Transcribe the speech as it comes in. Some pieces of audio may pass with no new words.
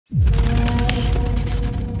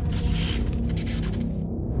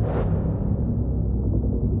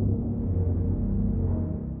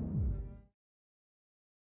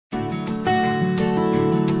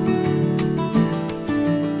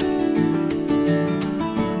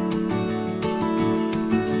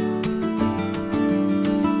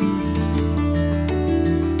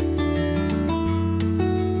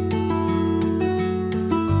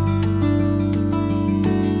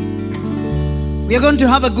We are going to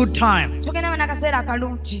have a good time.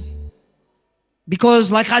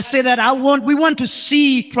 Because like I said that we want to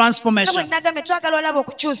see transformation.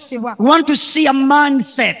 We want to see a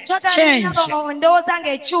mindset change.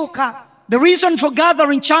 The reason for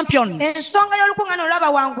gathering champions,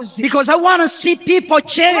 because I want to see people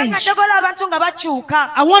change.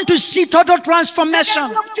 I want to see total transformation.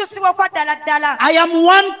 I am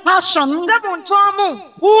one person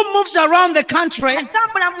who moves around the country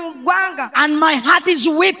and my heart is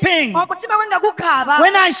weeping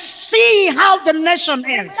when I see how the nation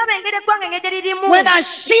is, when I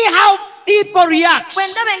see how people react,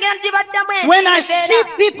 when I see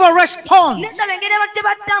people respond,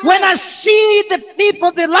 when I see the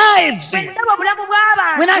people, the lives,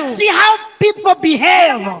 when I see how people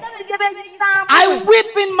behave, I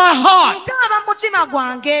weep in my heart.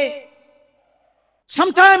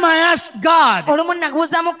 Sometimes I ask God,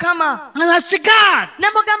 and I say, God,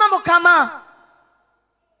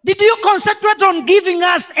 did you concentrate on giving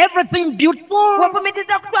us everything beautiful?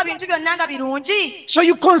 So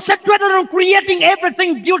you concentrated on creating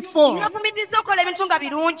everything beautiful. That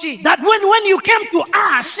when you came to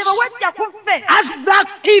us, as black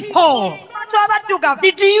people,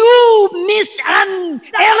 did you miss an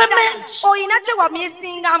element?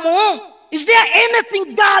 Is there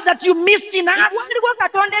anything, God, that you missed in us?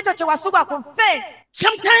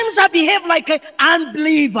 Sometimes I behave like an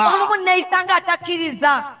unbeliever.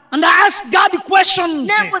 And I ask God questions.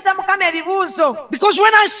 Because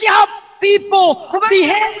when I see how people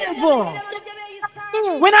behave,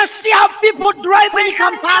 when I see how people drive in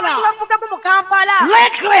Kampala,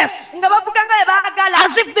 reckless,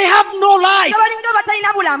 as if they have no life.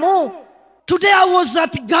 Today I was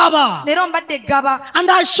at Gaba and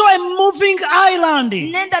I saw a moving island.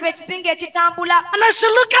 And I said,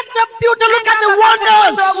 look at the beauty, look at the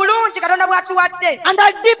wonders. And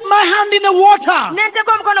I dipped my hand in the water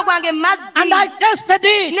and I tested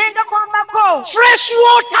it. Fresh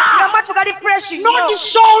water, not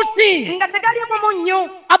salty.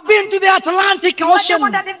 I've been to the Atlantic Ocean.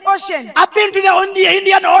 I've been to the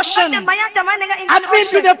Indian Ocean. I've been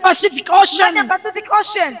to the Pacific Ocean.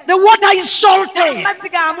 The water is salty,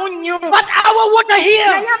 but our water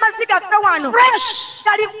here fresh.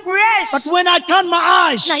 But when I turn my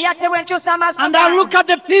eyes and I look at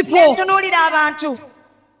the people,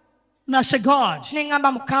 and I say, God,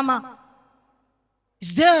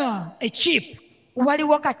 is there a chip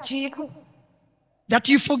that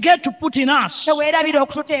you forget to put in us? And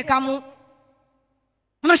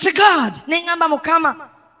I say, God,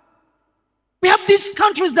 we have these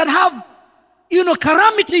countries that have,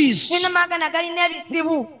 calamities.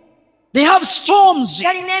 They have storms,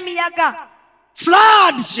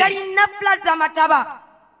 floods.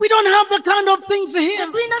 We don't have the kind of things here.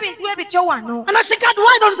 And I said, God,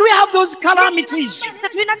 why don't we have those calamities?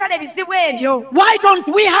 Why don't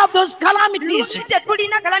we have those calamities?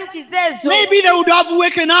 Maybe they would have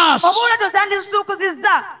awakened us.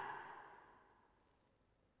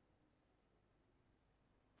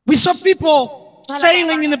 We saw people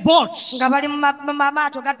sailing in the boats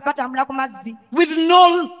with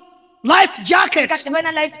no life jackets.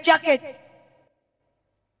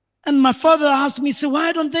 And my father asked me, so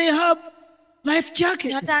why don't they have life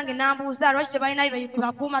jackets?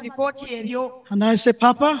 And I said,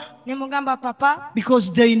 Papa,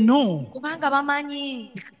 because they know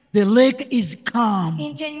the lake is calm.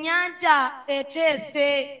 They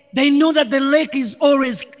know that the lake is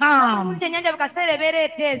always calm.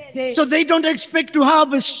 So they don't expect to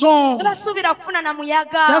have a storm.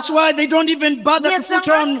 That's why they don't even bother to put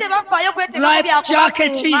on life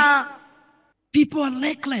jacket. People are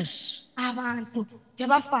reckless.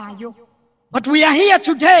 But we are here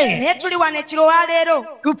today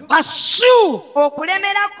to pursue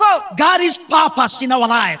God's purpose in our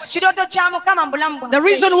lives. The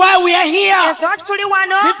reason why we are here with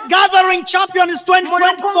Gathering Champions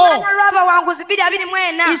 2024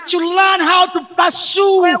 is to learn how to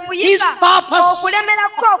pursue His purpose.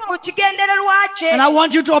 And I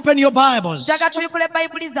want you to open your Bibles.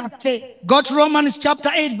 Go to Romans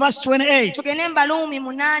chapter 8 verse 28.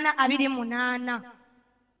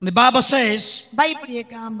 The Bible says,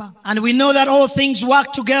 and we know that all things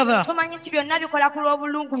work together for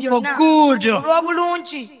good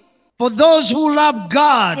for those who love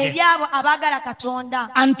God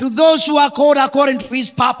and to those who are called according to His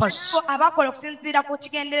purpose.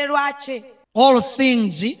 All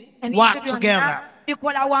things work together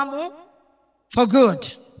for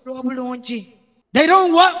good. They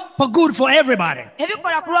don't work for good for everybody.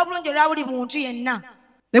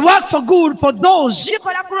 They work for good for those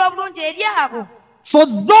For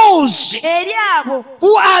those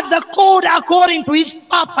who are the called according to his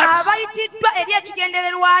purpose.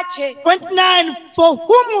 29. For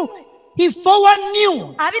whom he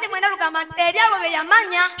foreknew,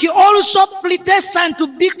 he also predestined to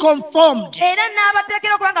be conformed to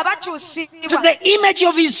the image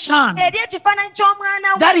of his son,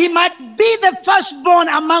 that he might be the firstborn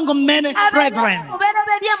among many brethren.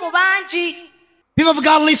 People of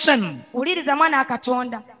God, listen.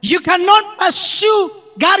 You cannot pursue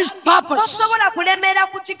God's purpose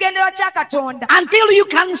until you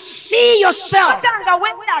can see yourself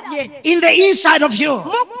in the inside of you.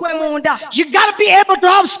 You got to be able to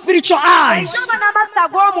have spiritual eyes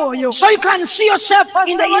so you can see yourself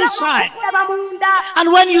in the inside.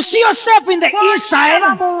 And when you see yourself in the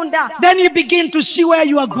inside, then you begin to see where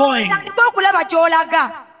you are going.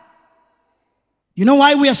 You know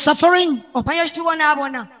why we are suffering?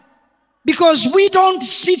 Because we don't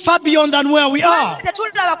see far beyond than where we are.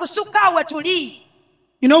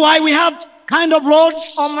 You know why we have kind of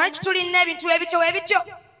roads?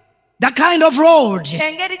 That kind of road.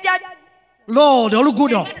 Lord,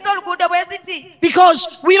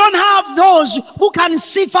 because we don't have those who can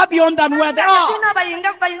see far beyond than where they are.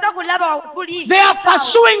 They are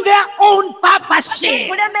pursuing their own purpose. They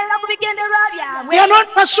are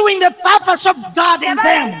not pursuing the purpose of God in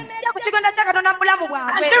them. And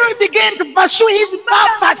then we begin to pursue his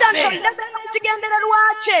purpose.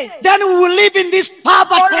 Then we will live in this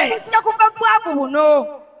poverty.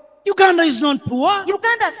 Uganda is not poor.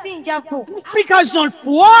 Africa is not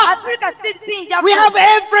poor. We have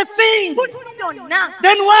everything.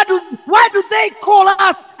 Then why do they call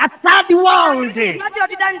us a third world?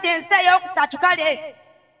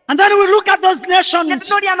 And then we look at those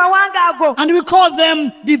nations and we call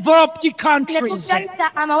them developed countries.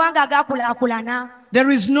 There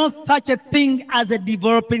is no such a thing as a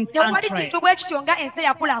developing country.